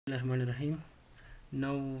Rahim.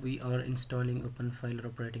 Now we are installing OpenFiler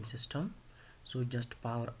operating system. So just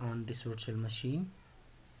power on this virtual machine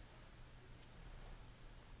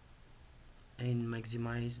and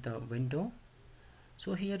maximize the window.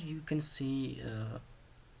 So here you can see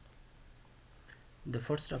the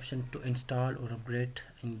first option to install or upgrade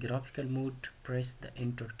in graphical mode. Press the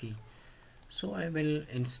enter key. So I will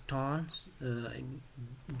install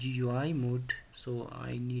GUI mode, so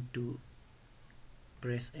I need to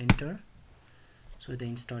press enter. So the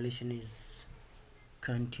installation is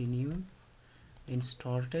continue and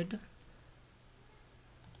started.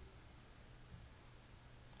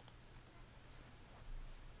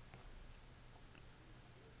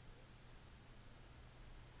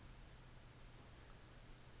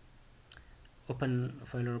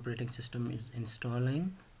 OpenFiler operating system is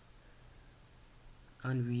installing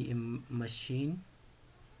on VM machine.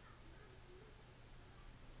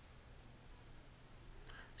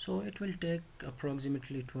 So it will take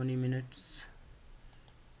approximately 20 minutes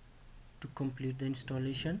to complete the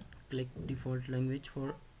installation. Click default language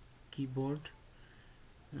for keyboard.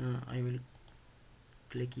 I will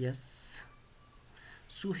click yes.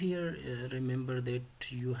 So here remember that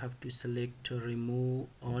you have to select remove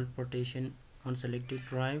all partition on selected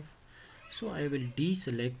drive. So I will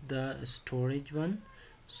deselect the storage one,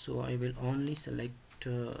 so I will only select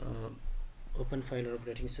OpenFiler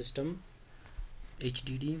operating system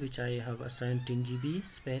HDD, which I have assigned 10 GB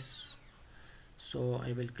space. So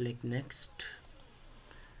I will click next.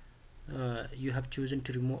 You have chosen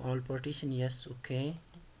to remove all partition. Yes. Okay.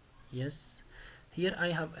 Yes. Here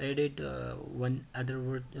I have added one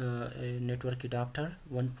other network adapter,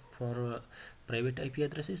 one for private IP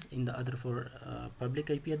addresses and the other for public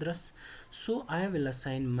IP address. So I will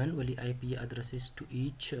assign manually IP addresses to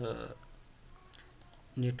each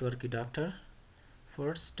network adapter.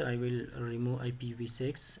 First I will remove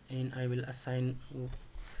IPv6 and I will assign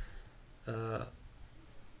uh,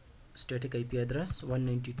 static IP address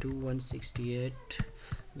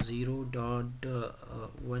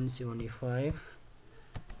 192.168.0.175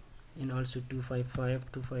 and also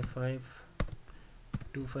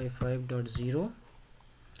 255.255.0.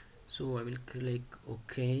 So I will click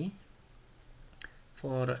OK.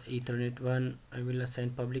 For Ethernet 1 I will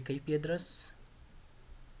assign public IP address.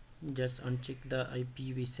 Just uncheck the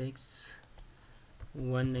IPv6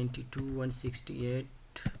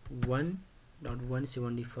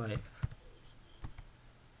 192.168.1.175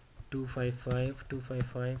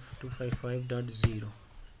 255.255.255.0.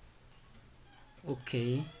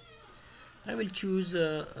 Okay, I will choose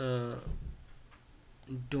a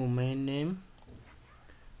domain name.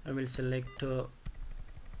 I will select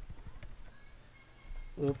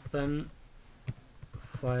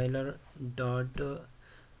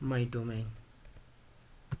openfiler.mydomain.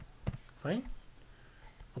 Fine,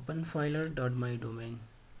 openfiler.mydomain.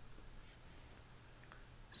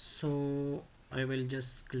 So I will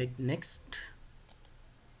just click next,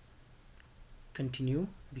 continue,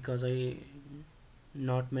 because I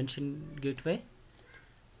not mentioned gateway.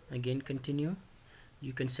 Again continue.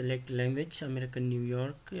 You can select language, American New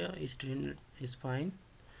York, Eastern is fine.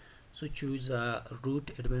 So choose a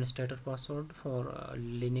root administrator password for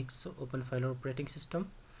Linux OpenFiler operating system.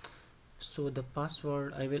 So the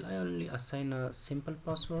password I only assign a simple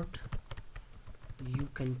password. You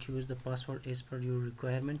can choose the password as per your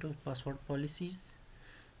requirement of password policies.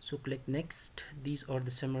 So click next. These are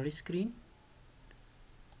the summary screen.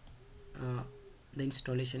 The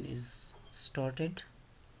installation is started.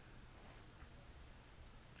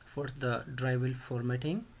 First the drive will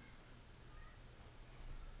formatting.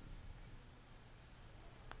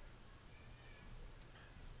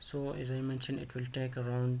 So as I mentioned, it will take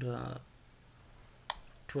around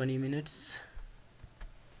 20 minutes.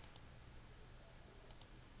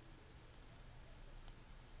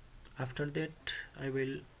 After that I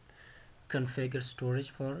will configure storage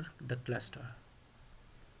for the cluster.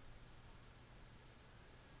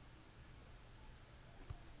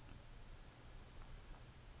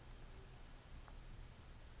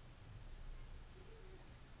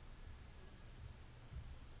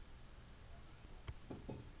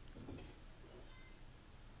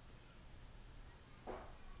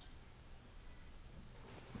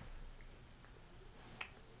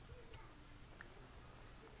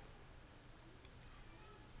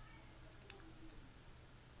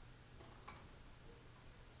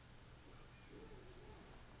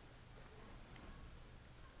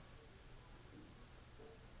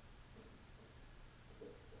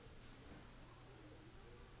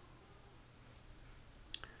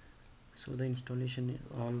 So the installation is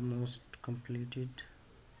almost completed.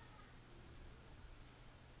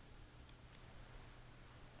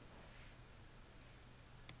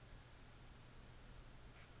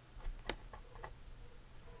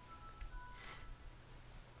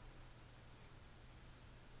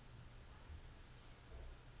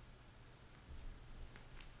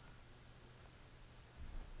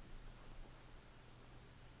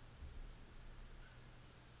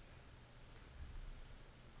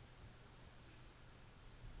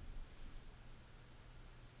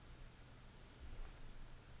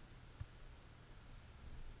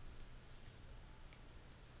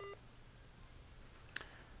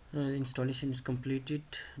 Installation is completed.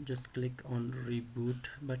 Just click on reboot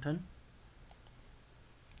button.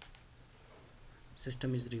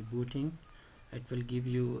 System is rebooting. It will give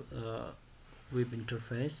you a web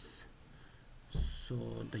interface.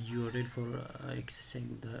 So the URL for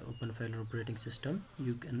accessing the open file operating system,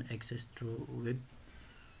 you can access through web.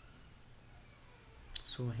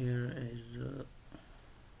 So here is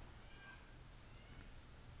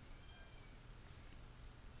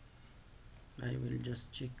I will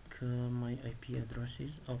just check my IP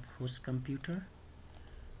addresses of host computer.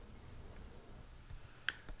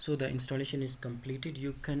 So the installation is completed.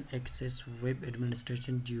 You can access web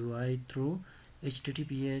administration GUI through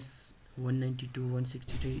https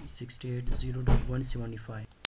 192.168.0.175.